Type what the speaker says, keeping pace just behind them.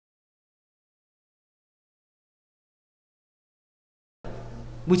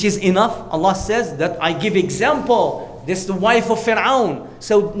which is enough. Allah says that I give example. This is the wife of Fir'aun.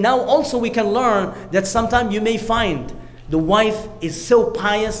 So now also we can learn that sometimes you may find the wife is so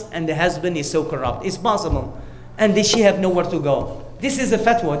pious and the husband is so corrupt. It's possible. And she have nowhere to go. This is a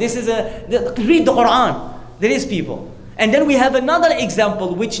fatwa. Read the Quran. There is people. And then we have another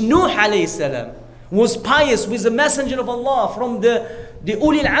example, which Nuh alayhi salam was pious with the messenger of Allah from the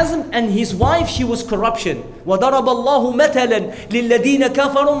AWLO ALAZM, and his wife, she was corruption. وَضَرَبَ اللَّهُ مَثَلًا لِلَّذِينَ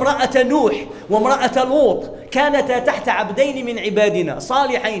كَفَرُوا امْرَأَةَ نُوحٍ وَامْرَأَةَ لُوطٍ كَانَتَا تَحْتَ عَبْدَيْنِ مِنْ عِبَادِنَا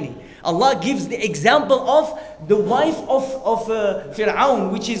صَالِحَيْنِ. Allah gives the example of the wife of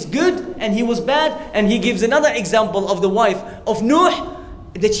Fir'aun, which is good and he was bad, and he gives another example of the wife of Nuh,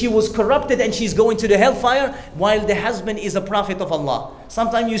 that she was corrupted and she's going to the hellfire, while the husband is a prophet of Allah.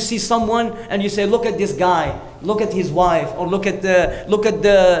 Sometimes you see someone and you say, look at this guy, look at his wife, or look at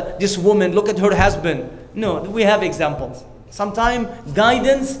this woman, look at her husband. No, we have examples. Sometimes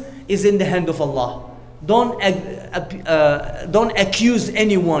guidance is in the hand of Allah. Don't accuse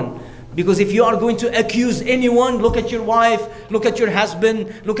anyone, because if you are going to accuse anyone, look at your wife, look at your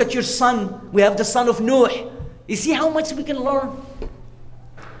husband, look at your son. We have the son of Nuh. You see how much we can learn?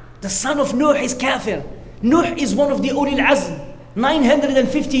 The son of Nuh is kafir. Nuh is one of the AWLO ALAZM.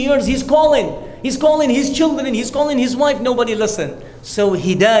 950 years he's calling. He's calling his children, he's calling his wife, nobody listened. So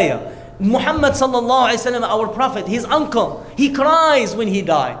hidayah. Muhammad sallallahu alaihi wasallam, our prophet, his uncle, he cries when he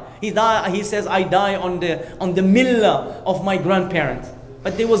died. He says, I die on the millah of my grandparents.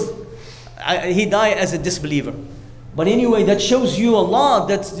 But he died as a disbeliever. But anyway, that shows you Allah,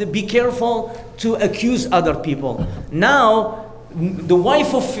 that be careful to accuse other people. Now, the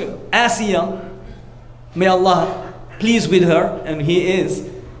wife of Asiya, may Allah please with her, and he is,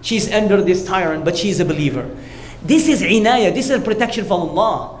 she's under this tyrant, but she's a believer. This is inayah, this is protection from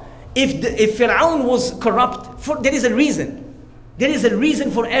Allah. If Fir'aun was corrupt, there is a reason. There is a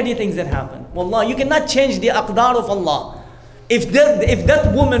reason for anything that happened. Wallah, you cannot change the aqdar of Allah. If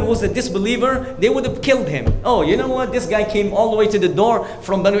that woman was a disbeliever, they would have killed him. Oh, you know what? This guy came all the way to the door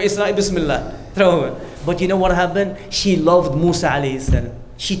from Banu Israel. Bismillah. Throw him. But you know what happened? She loved Musa alayhi salam.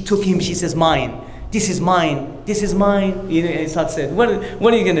 She took him. She says, mine. This is mine. This is mine. You know, Isaac said, what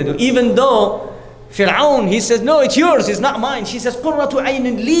are you going to do? Even though Fir'aun, he says, no, it's yours. It's not mine. She says, قُرَّةُ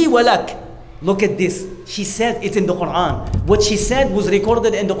عَيْنٍ لِي وَلَكَ. Look at this. She said, it's in the Quran. What she said was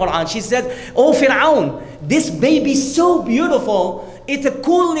recorded in the Quran. She said, oh Fir'aun, this baby is so beautiful. It's a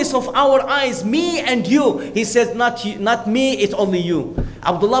coolness of our eyes, me and you. He says, not me, it's only you.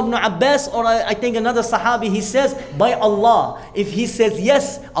 Abdullah ibn Abbas, or I think another Sahabi, he says, by Allah, if he says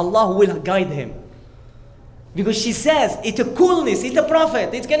yes, Allah will guide him. Because she says, it's a coolness, it's a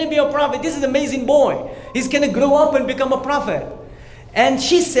prophet. It's going to be a prophet. This is an amazing boy. He's going to grow up and become a prophet. And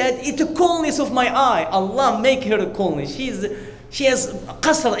she said, it's a coolness of my eye. Allah make her a coolness. She has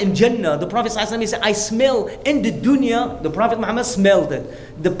qasr in Jannah. The Prophet ﷺ said, I smell in the dunya, the Prophet Muhammad smelled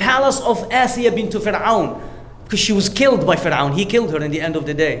it. The palace of Asiya bint Fir'aun. Because she was killed by Fir'aun. He killed her in the end of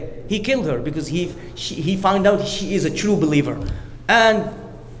the day. He killed her because he found out she is a true believer. And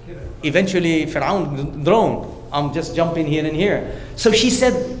eventually Fir'aun drowned. I'm just jumping here and here. So she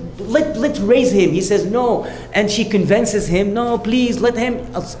said, let's raise him. He says no. And she convinces him, no, please let him.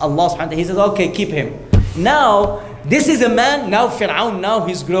 Allah subhanahu wa ta'ala, he says, okay, keep him. Now, this is a man, now Fir'aun, now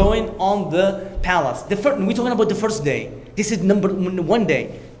he's growing on the palace. We're talking about the first day. This is number 1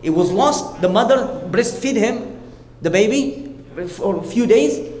 day. It was lost. The mother breastfed him, the baby, for a few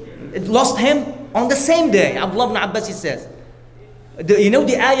days. It lost him on the same day. Abdullah ibn Abbas, he says. You know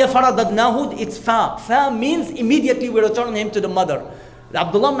the ayah, faradadnahu, it's fa. Fa means immediately we return him to the mother.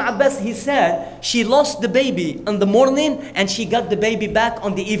 Abdullah ibn Abbas, he said, she lost the baby in the morning and she got the baby back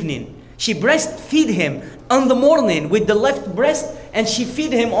on the evening. She breastfed him on the morning with the left breast, and she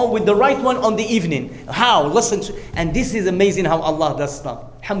feed him with the right one on the evening. How? Listen to, and this is amazing how Allah does stuff.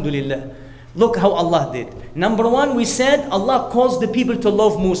 Alhamdulillah. Look how Allah did. Number 1, we said Allah caused the people to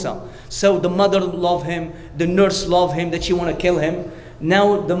love Musa. So the mother loved him, the nurse loved him, that she want to kill him.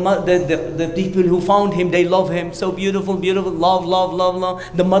 Now the people who found him, they love him. So beautiful, beautiful, love, love, love, love.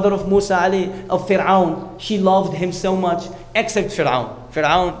 The mother of Musa of Fir'aun, she loved him so much, except Fir'aun.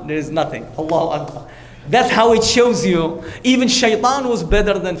 Fir'aun, there is nothing. Allahu Akbar. That's how it shows you. Even Shaitan was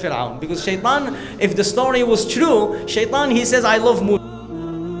better than Fir'aun. Because Shaitan, if the story was true, Shaitan, he says, I love Musa.